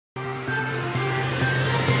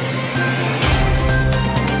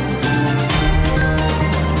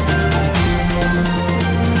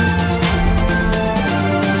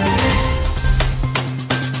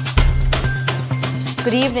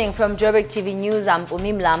Good evening from Joburgtv News. I'm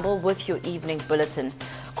Umi Mlambo with your evening bulletin.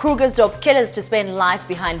 Krugersdorp killers to spend life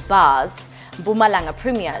behind bars. Mpumalanga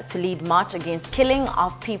Premier to lead march against killing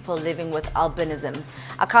of people living with albinism.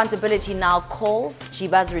 Accountability now calls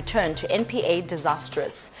Jiba's return to NPA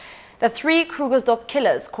disastrous. The three Krugersdorp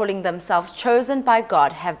killers, calling themselves chosen by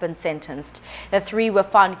God, have been sentenced. The three were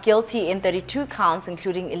found guilty in 32 counts,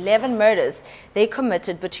 including 11 murders they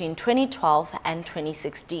committed between 2012 and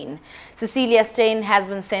 2016. Cecilia Steyn has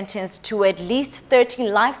been sentenced to at least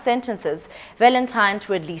 13 life sentences, Valentine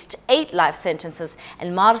to at least 8 life sentences,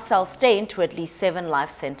 and Marcel Steyn to at least 7 life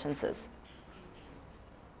sentences.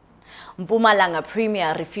 Mpumalanga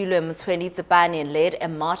Premier Refilwe Mthweni led a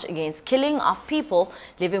march against killing of people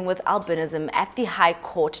living with albinism at the High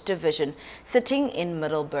Court Division, sitting in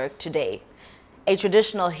Middelburg today. A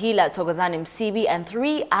traditional healer, Thokozani Msibi, and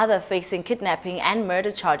 3 others facing kidnapping and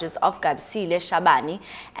murder charges of Gabsile Shabani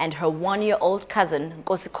and her 1-year-old cousin,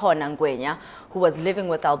 Nkosikhona Ngwenya, who was living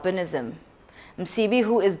with albinism. Msibi,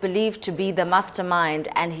 who is believed to be the mastermind,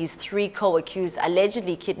 and his 3 co-accused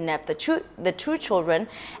allegedly kidnapped the two children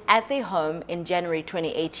at their home in January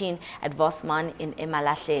 2018 at Vosman in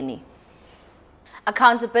Emalahleni.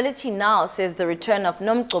 Accountability now says the return of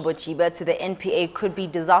Nomgcobo Jiba to the NPA could be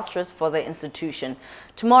disastrous for the institution.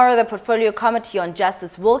 Tomorrow, the Portfolio Committee on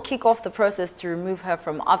Justice will kick off the process to remove her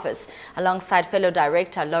from office alongside fellow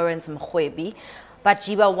director Lawrence Mkhwebi. But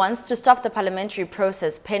Jiba wants to stop the parliamentary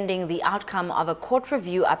process pending the outcome of a court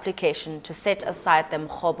review application to set aside the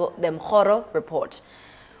Mkhoro report,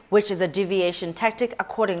 which is a deviation tactic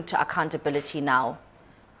according to Accountability Now.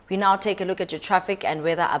 We now take a look at your traffic and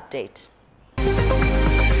weather update.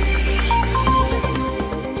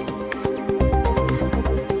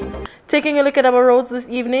 Taking a look at our roads this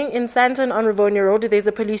evening, in Sandton on Rivonia Road, there's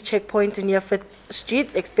a police checkpoint near 5th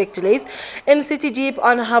Street, expect delays. In City Deep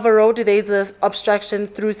on Harbour Road, there's an obstruction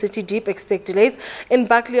through City Deep, expect delays. In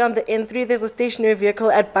Buckley on the N3, there's a stationary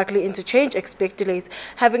vehicle at Buckley Interchange, expect delays.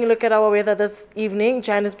 Having a look at our weather this evening,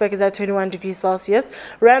 Johannesburg is at 21 degrees Celsius,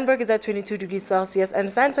 Randburg is at 22 degrees Celsius, and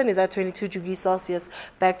Sandton is at 22 degrees Celsius.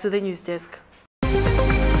 Back to the news desk.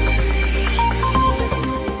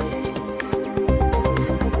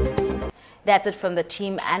 That's it from the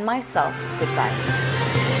team and myself. Goodbye.